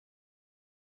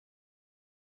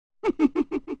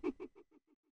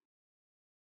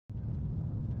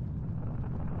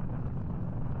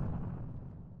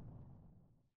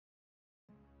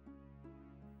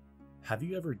Have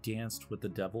you ever danced with the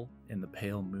devil in the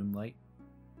pale moonlight?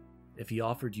 If he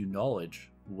offered you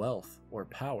knowledge, wealth, or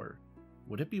power,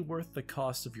 would it be worth the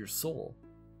cost of your soul?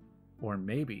 Or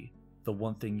maybe the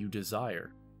one thing you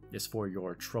desire is for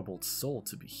your troubled soul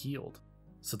to be healed,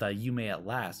 so that you may at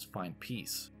last find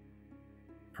peace.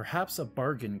 Perhaps a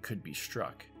bargain could be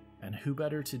struck, and who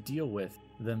better to deal with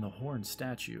than the horned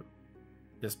statue?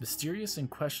 This mysterious and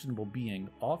questionable being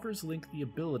offers Link the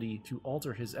ability to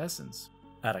alter his essence,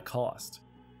 at a cost.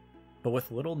 But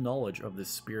with little knowledge of this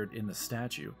spirit in the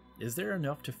statue, is there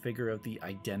enough to figure out the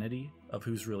identity of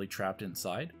who's really trapped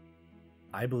inside?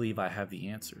 I believe I have the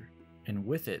answer, and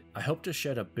with it, I hope to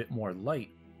shed a bit more light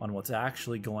on what's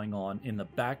actually going on in the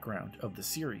background of the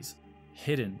series,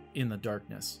 hidden in the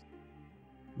darkness.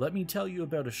 Let me tell you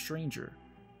about a stranger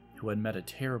who had met a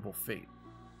terrible fate.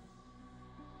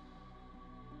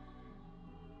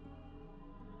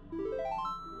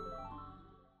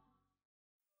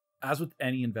 As with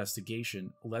any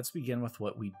investigation, let's begin with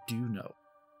what we do know.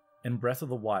 In Breath of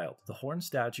the Wild, the horn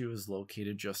statue is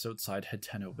located just outside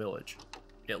Hateno village.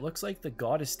 It looks like the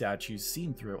goddess statues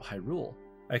seen throughout Hyrule,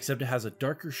 except it has a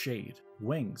darker shade,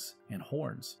 wings, and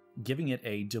horns, giving it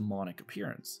a demonic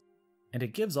appearance. And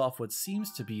it gives off what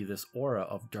seems to be this aura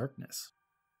of darkness.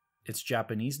 Its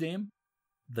Japanese name?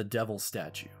 The Devil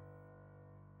Statue.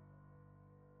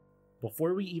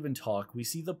 Before we even talk, we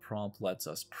see the prompt lets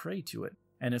us pray to it.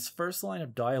 And its first line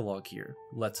of dialogue here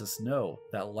lets us know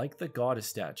that, like the goddess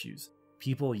statues,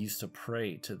 people used to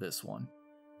pray to this one.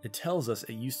 It tells us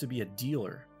it used to be a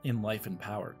dealer in life and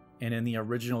power, and in the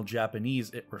original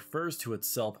Japanese it refers to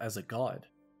itself as a god.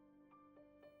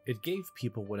 It gave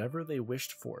people whatever they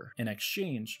wished for in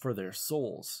exchange for their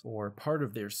souls or part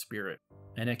of their spirit,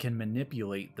 and it can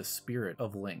manipulate the spirit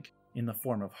of Link in the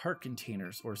form of heart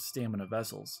containers or stamina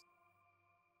vessels.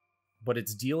 But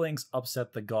its dealings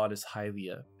upset the goddess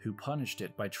Hylia, who punished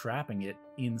it by trapping it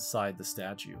inside the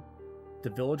statue.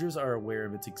 The villagers are aware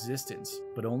of its existence,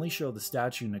 but only show the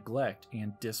statue neglect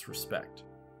and disrespect.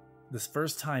 This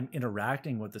first time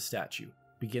interacting with the statue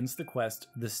begins the quest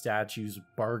The Statue's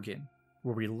Bargain,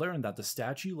 where we learn that the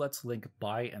statue lets Link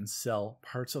buy and sell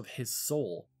parts of his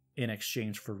soul in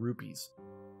exchange for rupees.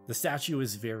 The statue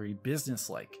is very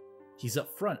businesslike. He's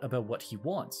upfront about what he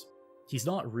wants. He's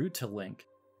not rude to Link,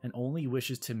 and only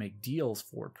wishes to make deals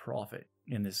for profit,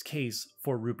 in this case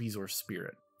for rupees or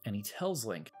spirit, and he tells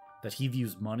Link that he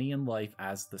views money and life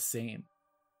as the same.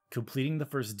 Completing the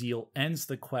first deal ends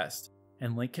the quest,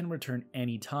 and Link can return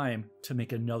any time to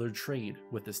make another trade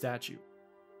with the statue.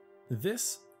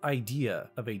 This idea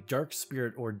of a dark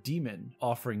spirit or demon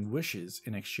offering wishes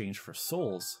in exchange for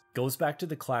souls goes back to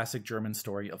the classic German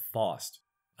story of Faust,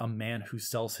 a man who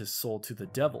sells his soul to the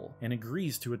devil and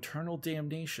agrees to eternal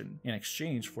damnation in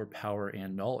exchange for power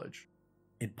and knowledge.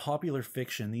 In popular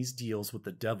fiction, these deals with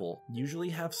the devil usually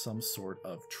have some sort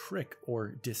of trick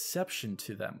or deception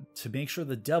to them to make sure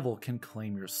the devil can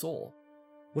claim your soul.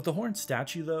 With the horned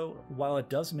statue though, while it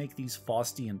does make these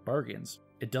Faustian bargains,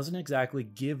 it doesn't exactly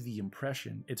give the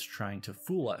impression it's trying to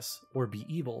fool us or be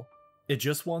evil. It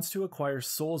just wants to acquire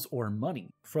souls or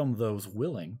money from those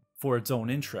willing for its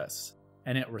own interests,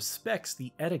 and it respects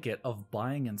the etiquette of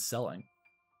buying and selling.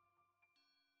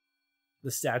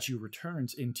 The statue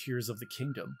returns in Tears of the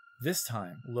Kingdom, this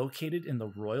time located in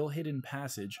the Royal Hidden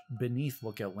Passage beneath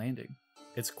Lookout Landing.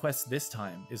 Its quest this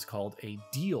time is called a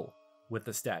deal with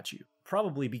the statue,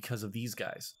 probably because of these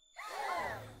guys.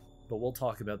 But we'll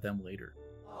talk about them later.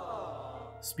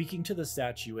 Speaking to the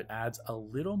statue, it adds a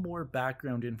little more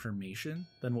background information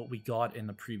than what we got in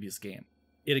the previous game.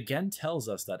 It again tells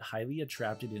us that Hylia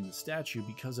trapped it in the statue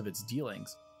because of its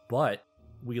dealings, but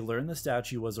we learn the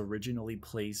statue was originally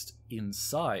placed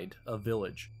inside a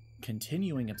village.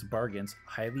 Continuing its bargains,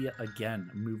 Hylia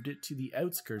again moved it to the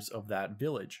outskirts of that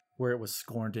village, where it was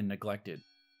scorned and neglected.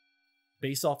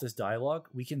 Based off this dialogue,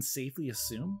 we can safely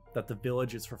assume that the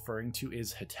village it's referring to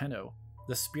is Hateno.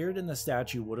 The spirit in the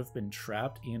statue would have been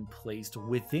trapped and placed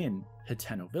within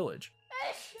Hateno village.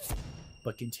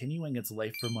 But continuing its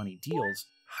life for money deals,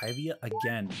 Hylia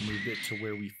again moved it to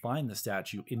where we find the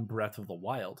statue in Breath of the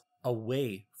Wild,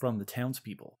 away from the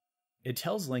townspeople. It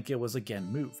tells Link it was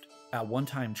again moved, at one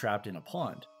time trapped in a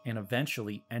pond, and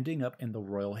eventually ending up in the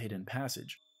Royal Hidden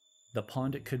Passage. The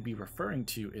pond it could be referring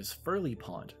to is Furley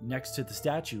Pond, next to the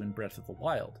statue in Breath of the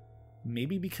Wild.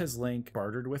 Maybe because Link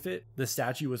bartered with it, the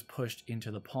statue was pushed into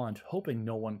the pond hoping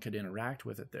no one could interact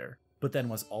with it there, but then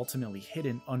was ultimately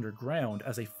hidden underground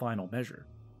as a final measure.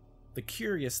 The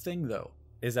curious thing though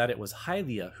is that it was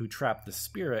Hylia who trapped the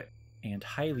spirit and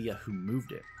Hylia who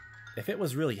moved it. If it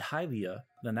was really Hylia,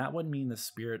 then that would mean the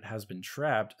spirit has been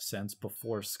trapped since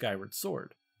before Skyward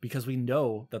Sword, because we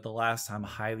know that the last time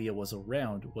Hylia was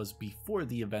around was before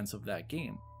the events of that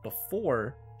game,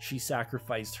 before she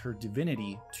sacrificed her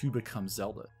divinity to become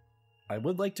Zelda. I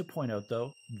would like to point out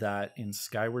though that in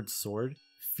Skyward Sword,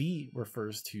 Fi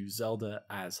refers to Zelda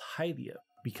as Hylia,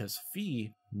 because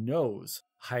Fi knows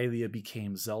Hylia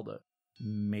became Zelda.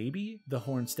 Maybe the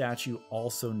horn statue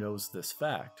also knows this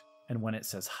fact, and when it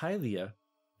says Hylia,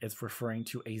 it's referring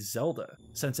to a Zelda,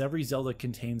 since every Zelda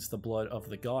contains the blood of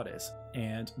the goddess,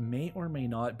 and may or may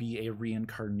not be a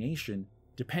reincarnation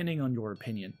depending on your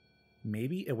opinion.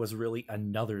 Maybe it was really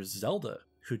another Zelda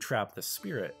who trapped the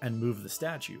spirit and moved the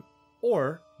statue.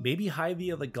 Or maybe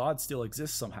Hylia the god still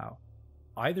exists somehow.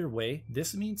 Either way,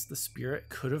 this means the spirit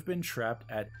could have been trapped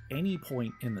at any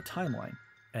point in the timeline,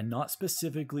 and not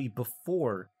specifically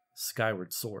before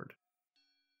Skyward Sword.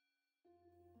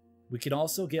 We can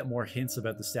also get more hints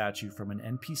about the statue from an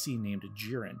NPC named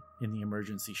Jiren in the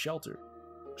emergency shelter.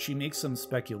 She makes some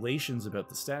speculations about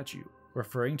the statue,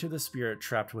 referring to the spirit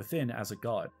trapped within as a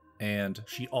god, and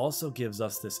she also gives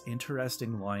us this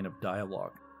interesting line of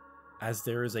dialogue. As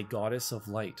there is a goddess of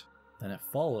light, then it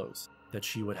follows that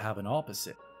she would have an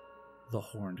opposite, the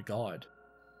horned god.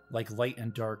 Like light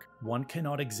and dark, one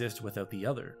cannot exist without the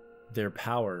other. Their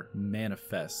power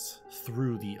manifests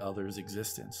through the other's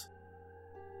existence.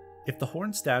 If the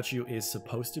horned statue is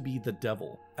supposed to be the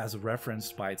devil, as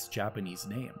referenced by its Japanese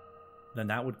name, then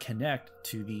that would connect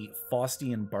to the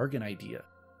Faustian bargain idea.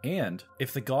 And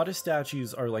if the goddess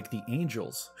statues are like the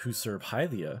angels who serve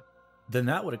Hylia, then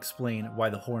that would explain why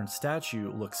the horned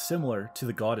statue looks similar to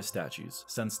the goddess statues,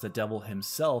 since the devil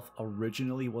himself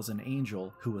originally was an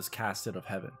angel who was cast out of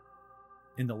heaven.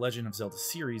 In the Legend of Zelda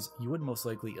series, you would most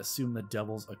likely assume the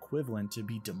devil's equivalent to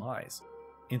be Demise.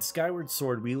 In Skyward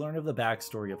Sword, we learn of the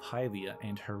backstory of Hylia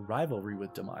and her rivalry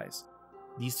with Demise.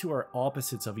 These two are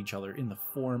opposites of each other in the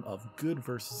form of good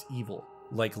versus evil.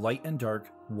 Like light and dark,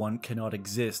 one cannot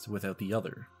exist without the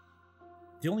other.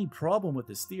 The only problem with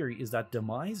this theory is that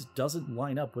Demise doesn't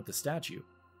line up with the statue.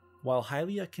 While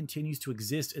Hylia continues to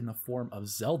exist in the form of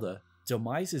Zelda,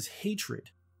 Demise's hatred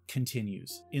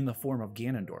continues in the form of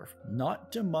Ganondorf,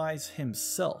 not Demise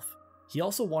himself. He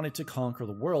also wanted to conquer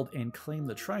the world and claim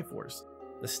the Triforce.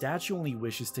 The statue only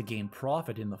wishes to gain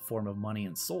profit in the form of money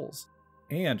and souls.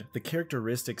 And the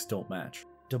characteristics don't match.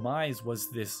 Demise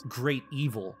was this great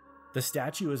evil. The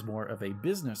statue is more of a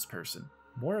business person,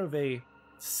 more of a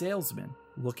salesman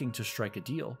looking to strike a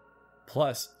deal.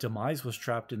 Plus, Demise was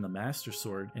trapped in the Master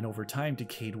Sword and over time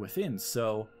decayed within,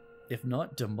 so if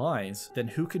not Demise, then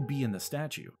who could be in the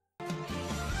statue?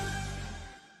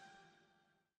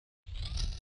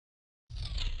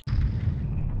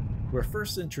 We're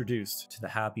first introduced to the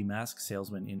Happy Mask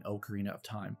Salesman in Ocarina of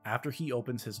Time after he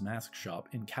opens his mask shop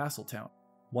in Castletown.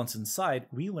 Once inside,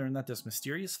 we learn that this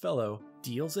mysterious fellow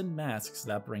deals in masks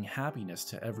that bring happiness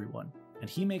to everyone, and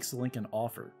he makes Link an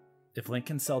offer. If Link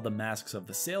can sell the masks of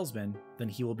the salesman, then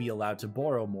he will be allowed to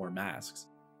borrow more masks.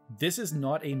 This is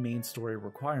not a main story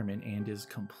requirement and is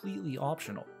completely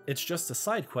optional. It's just a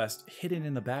side quest hidden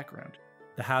in the background.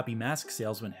 The Happy Mask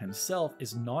Salesman himself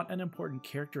is not an important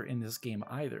character in this game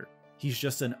either. He's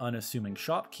just an unassuming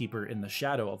shopkeeper in the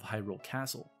shadow of Hyrule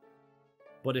Castle.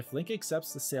 But if Link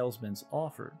accepts the salesman's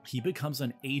offer, he becomes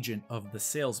an agent of the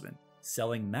salesman,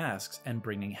 selling masks and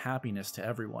bringing happiness to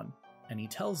everyone. And he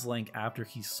tells Link after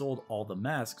he's sold all the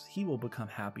masks, he will become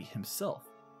happy himself.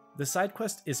 The side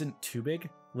quest isn't too big.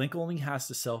 Link only has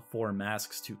to sell 4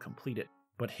 masks to complete it,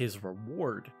 but his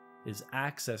reward is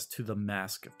access to the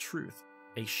Mask of Truth,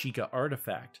 a Sheikah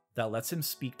artifact that lets him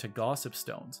speak to Gossip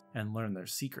Stones and learn their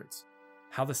secrets.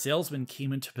 How the salesman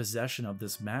came into possession of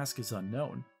this mask is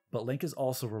unknown, but Link is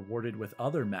also rewarded with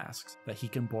other masks that he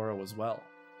can borrow as well.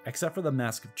 Except for the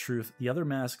Mask of Truth, the other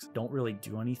masks don't really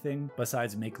do anything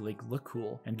besides make Link look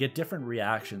cool and get different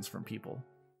reactions from people.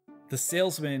 The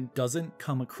salesman doesn't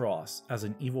come across as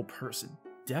an evil person,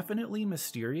 definitely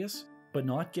mysterious, but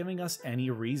not giving us any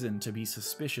reason to be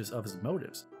suspicious of his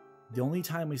motives. The only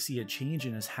time we see a change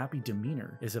in his happy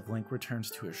demeanor is if Link returns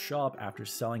to his shop after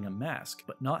selling a mask,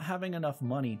 but not having enough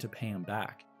money to pay him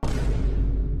back.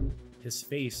 His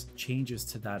face changes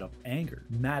to that of anger,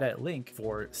 mad at Link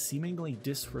for seemingly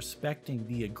disrespecting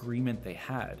the agreement they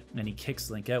had, and he kicks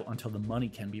Link out until the money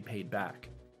can be paid back.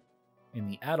 In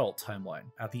the adult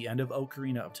timeline, at the end of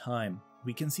Ocarina of Time,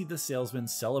 we can see the salesman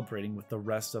celebrating with the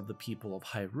rest of the people of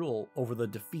Hyrule over the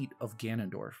defeat of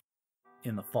Ganondorf.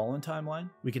 In the Fallen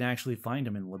timeline, we can actually find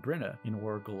him in Labrynna in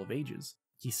Oracle of Ages.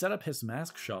 He set up his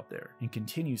mask shop there and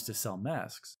continues to sell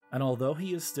masks, and although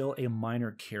he is still a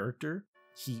minor character,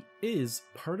 he is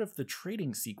part of the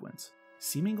trading sequence,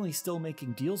 seemingly still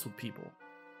making deals with people.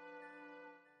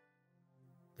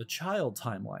 The child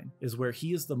timeline is where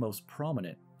he is the most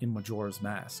prominent in Majora's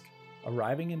Mask.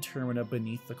 Arriving in Termina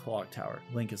beneath the clock tower,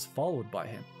 Link is followed by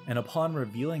him, and upon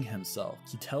revealing himself,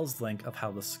 he tells Link of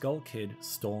how the Skull Kid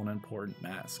stole an important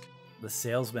mask. The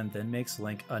salesman then makes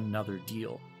Link another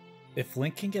deal. If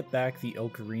Link can get back the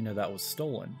ocarina that was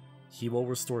stolen, he will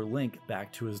restore Link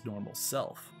back to his normal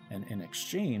self, and in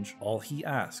exchange, all he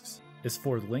asks is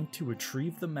for Link to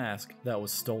retrieve the mask that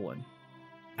was stolen.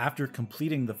 After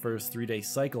completing the first 3-day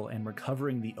cycle and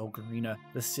recovering the ocarina,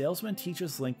 the salesman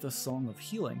teaches Link the Song of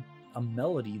Healing, a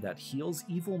melody that heals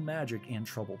evil magic and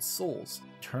troubled souls,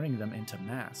 turning them into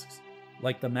masks.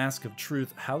 Like the Mask of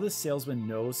Truth, how the salesman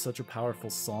knows such a powerful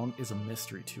song is a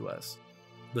mystery to us.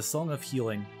 The Song of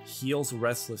Healing heals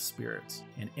restless spirits,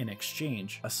 and in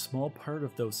exchange, a small part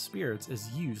of those spirits is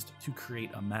used to create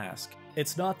a mask.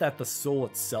 It's not that the soul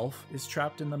itself is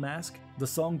trapped in the mask, the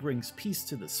song brings peace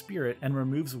to the spirit and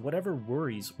removes whatever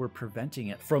worries were preventing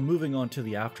it from moving on to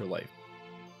the afterlife.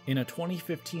 In a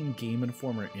 2015 Game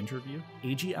Informer interview,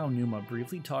 Eiji Aonuma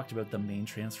briefly talked about the main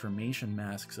transformation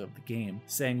masks of the game,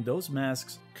 saying those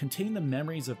masks contain the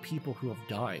memories of people who have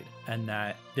died, and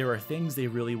that there are things they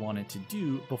really wanted to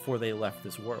do before they left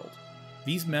this world.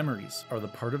 These memories are the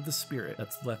part of the spirit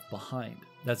that's left behind,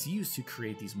 that's used to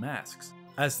create these masks,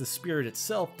 as the spirit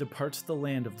itself departs the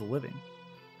land of the living.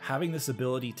 Having this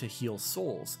ability to heal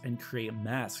souls and create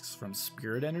masks from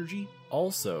spirit energy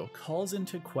also calls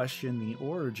into question the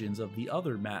origins of the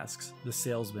other masks the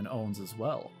salesman owns as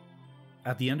well.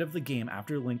 At the end of the game,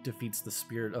 after Link defeats the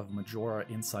spirit of Majora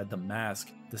inside the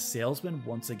mask, the salesman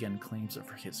once again claims it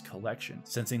for his collection,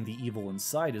 sensing the evil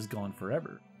inside is gone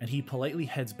forever, and he politely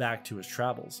heads back to his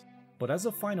travels. But as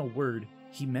a final word,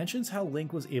 he mentions how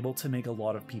Link was able to make a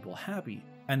lot of people happy,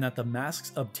 and that the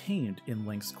masks obtained in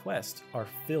Link's quest are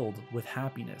filled with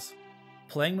happiness.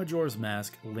 Playing Majora's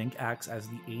Mask, Link acts as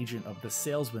the agent of the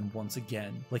salesman once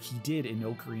again, like he did in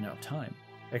Ocarina of Time.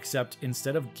 Except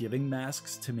instead of giving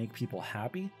masks to make people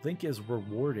happy, Link is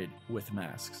rewarded with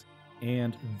masks.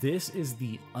 And this is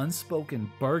the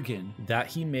unspoken bargain that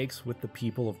he makes with the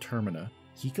people of Termina.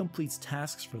 He completes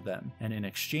tasks for them, and in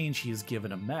exchange he is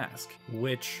given a mask,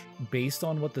 which, based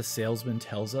on what the salesman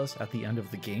tells us at the end of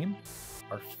the game,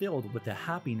 are filled with the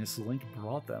happiness Link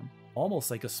brought them.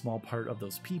 Almost like a small part of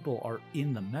those people are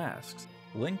in the masks.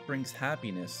 Link brings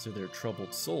happiness to their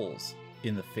troubled souls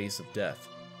in the face of death.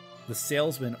 The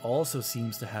salesman also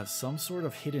seems to have some sort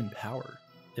of hidden power.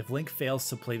 If Link fails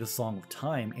to play the Song of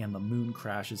Time and the moon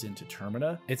crashes into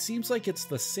Termina, it seems like it's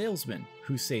the salesman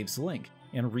who saves Link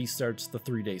and restarts the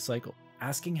 3-day cycle,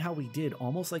 asking how he did,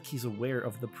 almost like he's aware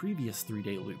of the previous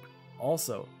 3-day loop.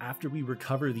 Also, after we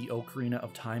recover the Ocarina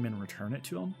of Time and return it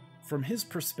to him, from his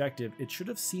perspective, it should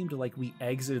have seemed like we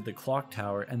exited the clock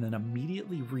tower and then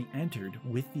immediately re-entered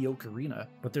with the Ocarina,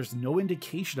 but there's no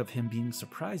indication of him being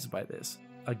surprised by this.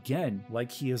 Again,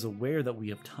 like he is aware that we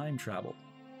have time traveled.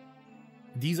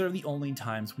 These are the only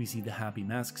times we see the Happy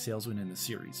Mask salesman in the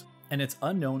series, and it's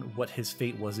unknown what his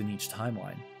fate was in each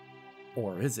timeline.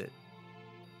 Or is it?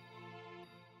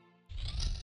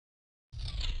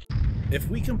 If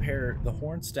we compare the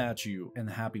horn statue and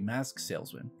the Happy Mask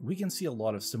salesman, we can see a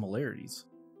lot of similarities.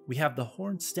 We have the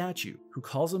horn statue, who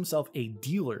calls himself a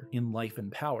dealer in life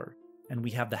and power, and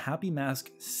we have the Happy Mask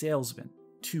salesman,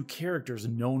 two characters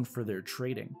known for their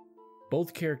trading.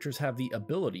 Both characters have the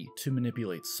ability to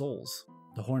manipulate souls,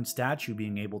 the horn statue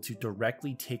being able to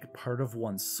directly take part of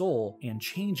one's soul and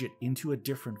change it into a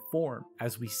different form,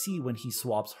 as we see when he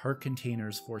swaps heart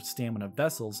containers for stamina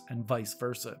vessels and vice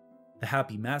versa. The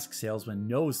Happy Mask salesman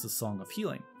knows the Song of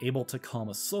Healing, able to calm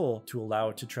a soul to allow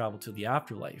it to travel to the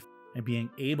afterlife, and being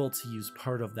able to use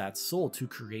part of that soul to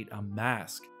create a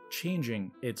mask,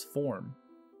 changing its form.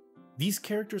 These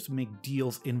characters make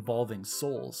deals involving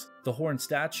souls, the horn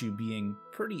statue being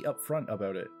pretty upfront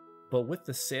about it. But with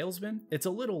the salesman, it's a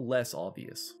little less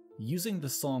obvious. Using the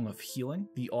Song of Healing,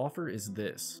 the offer is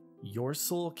this. Your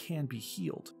soul can be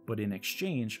healed, but in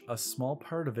exchange, a small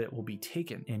part of it will be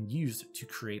taken and used to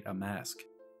create a mask.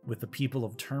 With the people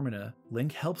of Termina,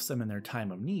 Link helps them in their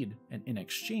time of need, and in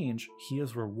exchange, he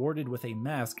is rewarded with a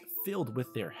mask filled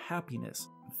with their happiness,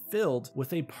 filled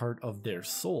with a part of their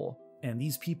soul, and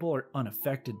these people are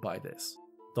unaffected by this.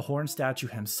 The horn statue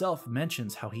himself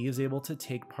mentions how he is able to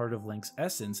take part of Link's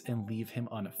essence and leave him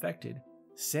unaffected,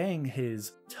 saying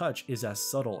his touch is as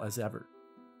subtle as ever.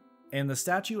 And the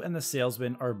statue and the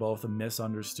salesman are both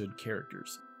misunderstood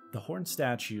characters. The horn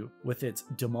statue, with its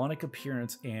demonic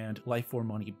appearance and life for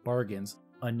money bargains,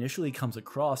 initially comes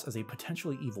across as a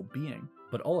potentially evil being,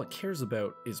 but all it cares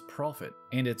about is profit,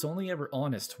 and it's only ever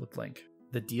honest with Link.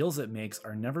 The deals it makes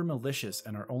are never malicious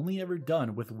and are only ever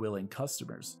done with willing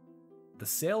customers. The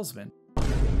Salesman,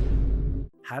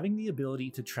 having the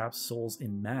ability to trap souls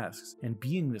in masks and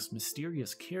being this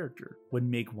mysterious character would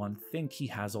make one think he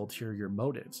has ulterior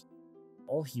motives.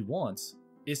 All he wants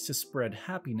is to spread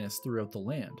happiness throughout the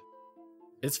land.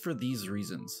 It's for these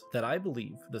reasons that I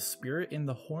believe the spirit in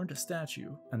the horned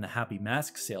statue and the happy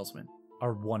mask salesman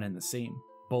are one and the same,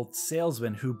 both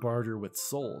salesmen who barter with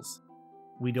souls.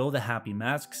 We know the happy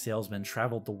mask salesman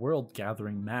traveled the world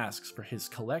gathering masks for his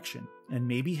collection, and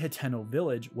maybe Hateno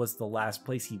Village was the last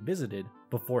place he visited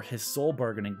before his soul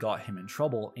bargaining got him in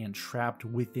trouble and trapped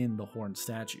within the horned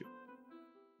statue.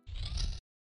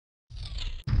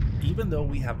 Even though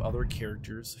we have other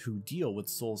characters who deal with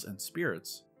souls and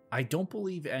spirits, I don't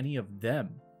believe any of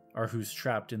them are who's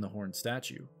trapped in the horned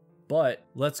statue. But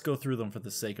let's go through them for the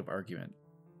sake of argument.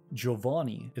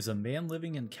 Jovani is a man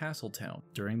living in Castletown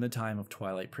during the time of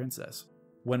Twilight Princess.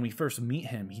 When we first meet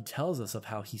him, he tells us of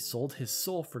how he sold his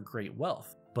soul for great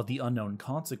wealth, but the unknown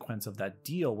consequence of that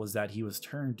deal was that he was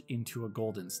turned into a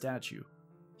golden statue.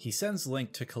 He sends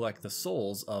Link to collect the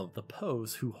souls of the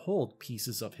Poes who hold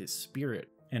pieces of his spirit,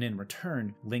 and in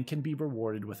return, Link can be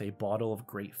rewarded with a bottle of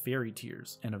great fairy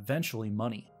tears, and eventually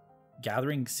money.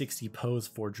 Gathering 60 Poes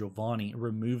for Jovani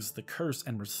removes the curse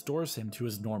and restores him to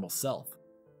his normal self.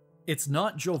 It's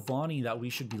not Jovani that we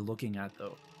should be looking at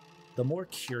though. The more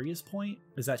curious point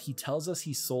is that he tells us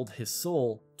he sold his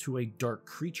soul to a dark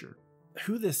creature.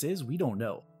 Who this is, we don't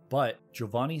know, but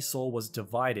Jovani's soul was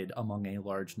divided among a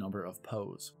large number of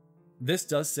Poes. This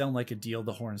does sound like a deal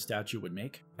the horned statue would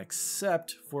make,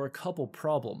 except for a couple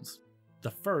problems.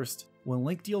 The first, when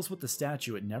Link deals with the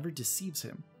statue, it never deceives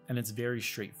him, and it's very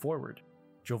straightforward.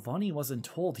 Jovani wasn't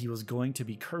told he was going to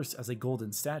be cursed as a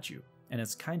golden statue, and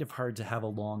it's kind of hard to have a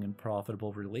long and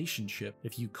profitable relationship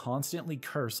if you constantly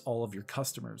curse all of your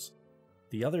customers.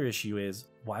 The other issue is,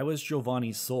 why was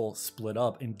Jovani's soul split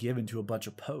up and given to a bunch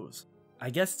of Poes? I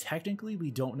guess technically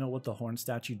we don't know what the horned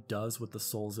statue does with the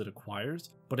souls it acquires,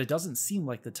 but it doesn't seem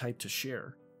like the type to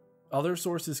share. Other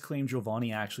sources claim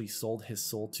Jovani actually sold his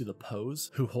soul to the Poes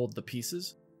who hold the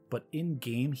pieces, but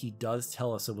in-game he does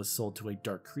tell us it was sold to a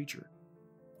dark creature.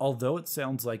 Although it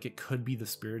sounds like it could be the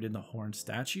spirit in the horned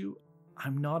statue,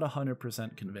 I'm not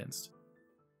 100% convinced.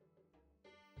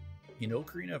 In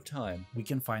Ocarina of Time, we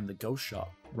can find the Ghost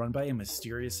Shop, run by a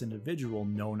mysterious individual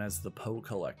known as the Poe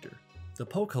Collector. The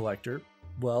Poe Collector,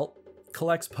 well,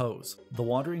 collects Poes, the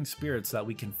wandering spirits that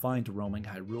we can find roaming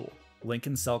Hyrule. Link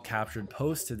can sell captured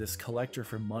Poes to this collector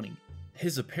for money.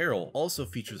 His apparel also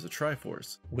features a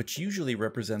Triforce, which usually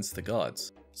represents the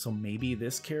gods, so maybe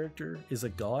this character is a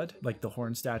god like the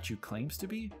horned statue claims to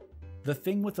be? The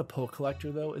thing with the Poe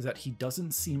Collector though is that he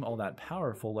doesn't seem all that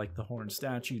powerful like the horned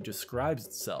statue describes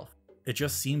itself. It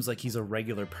just seems like he's a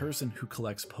regular person who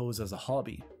collects Poes as a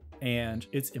hobby. And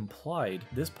it's implied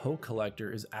this Poe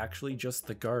Collector is actually just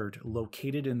the guard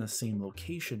located in the same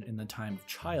location in the time of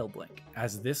Child Link,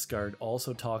 as this guard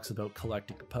also talks about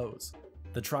collecting Poes.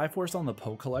 The Triforce on the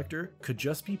Poe Collector could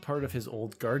just be part of his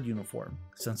old guard uniform,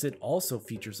 since it also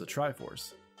features a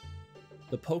Triforce.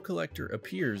 The Poe Collector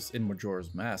appears in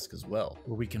Majora's Mask as well,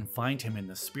 where we can find him in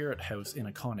the Spirit House in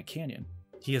Ikana Canyon.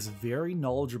 He is very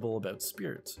knowledgeable about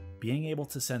spirits, being able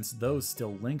to sense those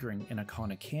still lingering in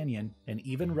Ikana Canyon and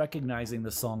even recognizing the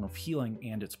Song of Healing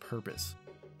and its purpose.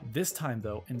 This time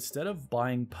though, instead of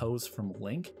buying Poes from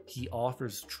Link, he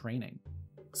offers training.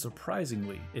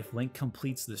 Surprisingly, if Link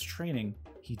completes this training,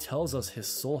 he tells us his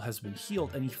soul has been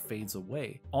healed and he fades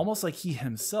away, almost like he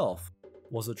himself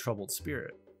was a troubled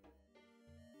spirit.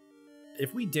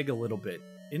 If we dig a little bit,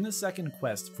 in the second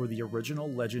quest for the original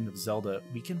Legend of Zelda,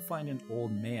 we can find an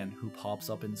old man who pops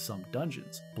up in some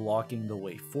dungeons, blocking the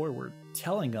way forward,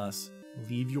 telling us,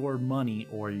 leave your money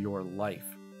or your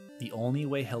life. The only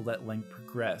way he'll let Link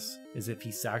progress is if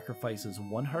he sacrifices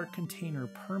one heart container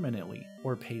permanently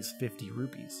or pays 50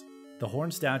 rupees. The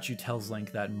horned statue tells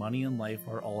Link that money and life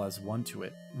are all as one to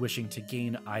it, wishing to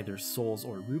gain either souls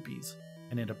or rupees,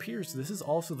 and it appears this is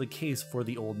also the case for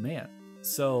the old man.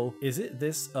 So, is it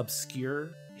this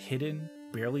obscure, hidden,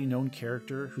 barely known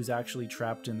character who's actually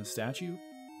trapped in the statue?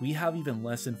 We have even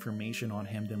less information on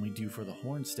him than we do for the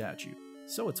horned statue,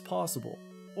 so it's possible.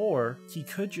 Or, he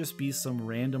could just be some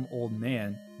random old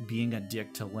man being a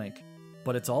dick to Link.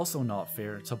 But it's also not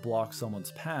fair to block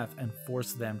someone's path and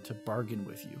force them to bargain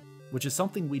with you, which is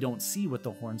something we don't see with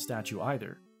the horned statue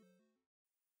either.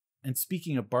 And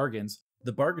speaking of bargains,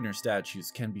 The bargainer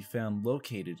statues can be found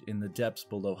located in the depths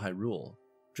below Hyrule.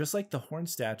 Just like the horn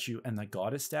statue and the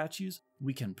goddess statues,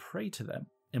 we can pray to them,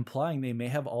 implying they may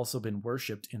have also been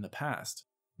worshipped in the past.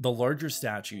 The larger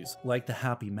statues, like the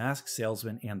Happy Mask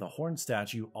Salesman and the horn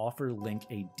statue, offer Link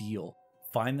a deal.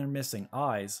 Find their missing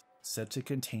eyes, said to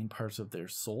contain parts of their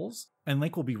souls, and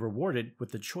Link will be rewarded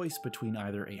with the choice between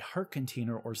either a heart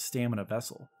container or stamina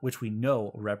vessel, which we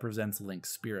know represents Link's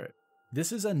spirit.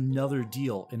 This is another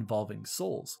deal involving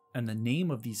souls, and the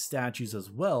name of these statues as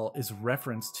well is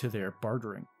referenced to their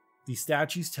bartering. These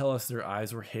statues tell us their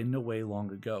eyes were hidden away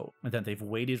long ago, and that they've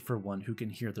waited for one who can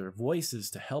hear their voices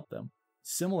to help them,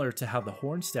 similar to how the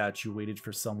horn statue waited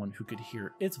for someone who could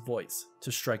hear its voice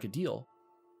to strike a deal.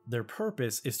 Their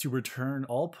purpose is to return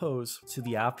all Poes to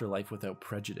the afterlife without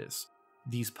prejudice.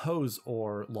 These Poes,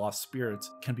 or lost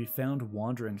spirits, can be found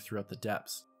wandering throughout the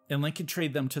depths, and Link can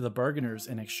trade them to the bargainers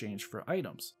in exchange for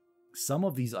items. Some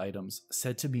of these items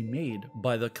said to be made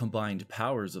by the combined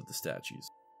powers of the statues.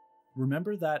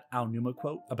 Remember that Aonuma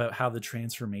quote about how the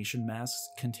transformation masks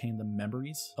contain the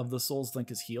memories of the souls Link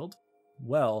has healed?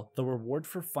 Well, the reward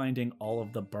for finding all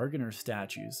of the bargainer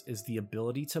statues is the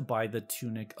ability to buy the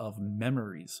Tunic of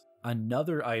Memories,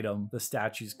 another item the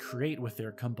statues create with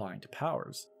their combined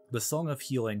powers. The Song of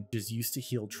Healing is used to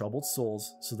heal troubled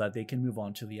souls so that they can move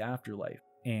on to the afterlife,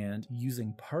 and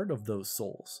using part of those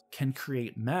souls can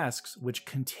create masks which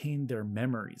contain their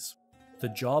memories. The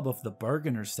job of the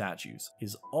bargainer statues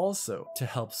is also to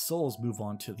help souls move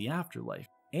on to the afterlife,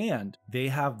 and they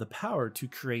have the power to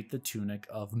create the Tunic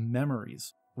of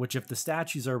Memories, which, if the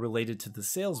statues are related to the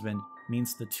Salesman,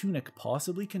 means the tunic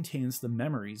possibly contains the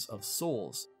memories of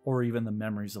souls, or even the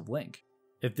memories of Link.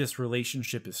 If this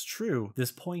relationship is true,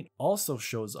 this point also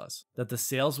shows us that the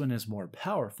Salesman is more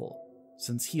powerful,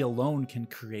 since he alone can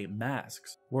create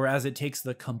masks, whereas it takes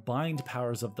the combined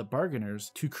powers of the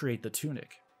bargainers to create the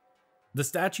tunic. The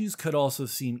statues could also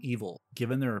seem evil,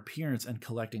 given their appearance and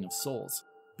collecting of souls.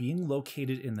 Being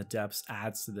located in the depths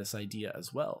adds to this idea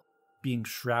as well. Being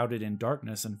shrouded in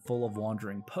darkness and full of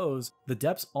wandering Poes, the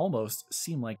depths almost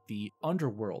seem like the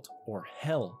underworld or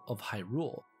hell of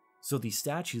Hyrule. So these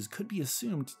statues could be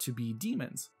assumed to be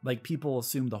demons, like people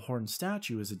assume the horn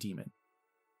statue is a demon.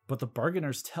 But the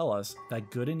bargainers tell us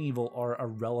that good and evil are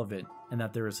irrelevant and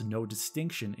that there is no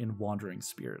distinction in wandering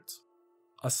spirits.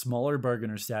 A smaller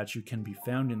bargainer statue can be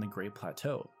found in the Great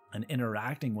Plateau, and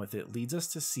interacting with it leads us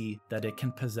to see that it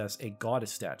can possess a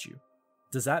goddess statue.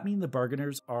 Does that mean the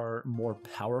bargainers are more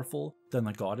powerful than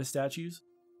the goddess statues?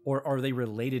 Or are they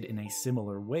related in a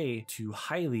similar way to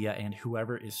Hylia and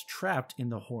whoever is trapped in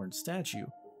the horn statue,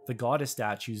 the goddess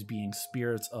statues being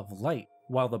spirits of light,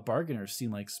 while the bargainers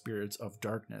seem like spirits of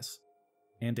darkness?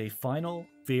 And a final,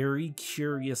 very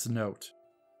curious note.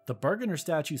 The bargainer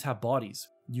statues have bodies,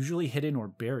 usually hidden or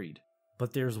buried,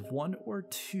 but there's one or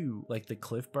two, like the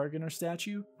Cliff Bargainer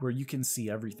statue, where you can see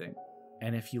everything.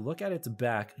 And if you look at its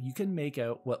back, you can make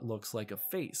out what looks like a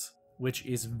face, which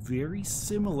is very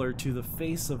similar to the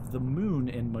face of the moon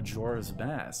in Majora's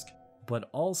Mask. But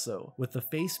also, with the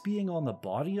face being on the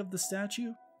body of the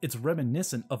statue, it's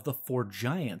reminiscent of the four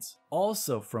giants,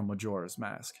 also from Majora's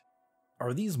Mask.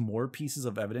 Are these more pieces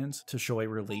of evidence to show a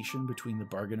relation between the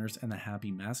bargainers and the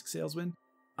Happy Mask Salesman?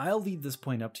 I'll leave this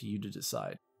point up to you to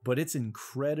decide, but it's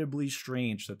incredibly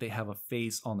strange that they have a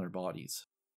face on their bodies.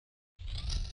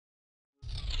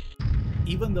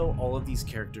 Even though all of these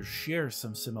characters share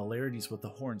some similarities with the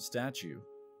horn statue,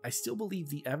 I still believe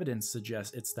the evidence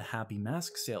suggests it's the Happy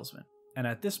Mask Salesman. And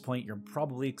at this point, you're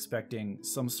probably expecting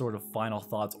some sort of final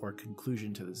thoughts or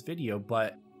conclusion to this video,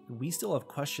 but we still have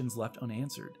questions left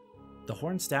unanswered. The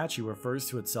horn statue refers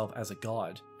to itself as a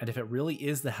god, and if it really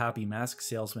is the Happy Mask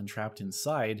Salesman trapped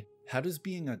inside, how does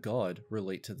being a god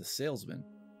relate to the Salesman?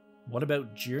 What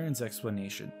about Jiren's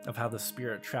explanation of how the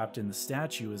spirit trapped in the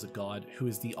statue is a god who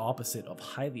is the opposite of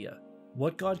Hylia?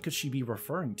 What god could she be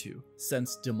referring to,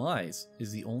 since Demise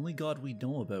is the only god we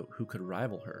know about who could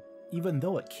rival her, even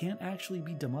though it can't actually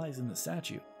be Demise in the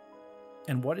statue?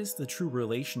 And what is the true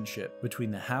relationship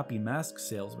between the Happy Mask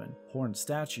Salesman, horn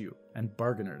statue, and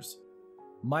bargainers?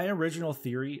 My original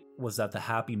theory was that the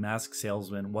Happy Mask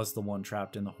Salesman was the one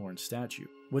trapped in the horn statue,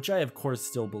 which I of course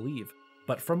still believe,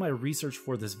 but from my research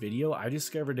for this video, I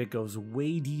discovered it goes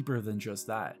way deeper than just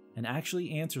that, and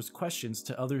actually answers questions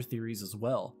to other theories as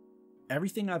well.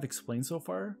 Everything I've explained so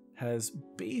far has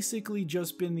basically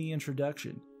just been the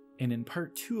introduction, and in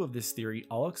part 2 of this theory,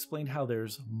 I'll explain how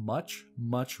there's much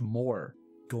more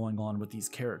going on with these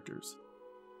characters.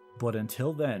 But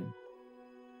until then,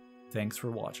 thanks for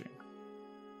watching.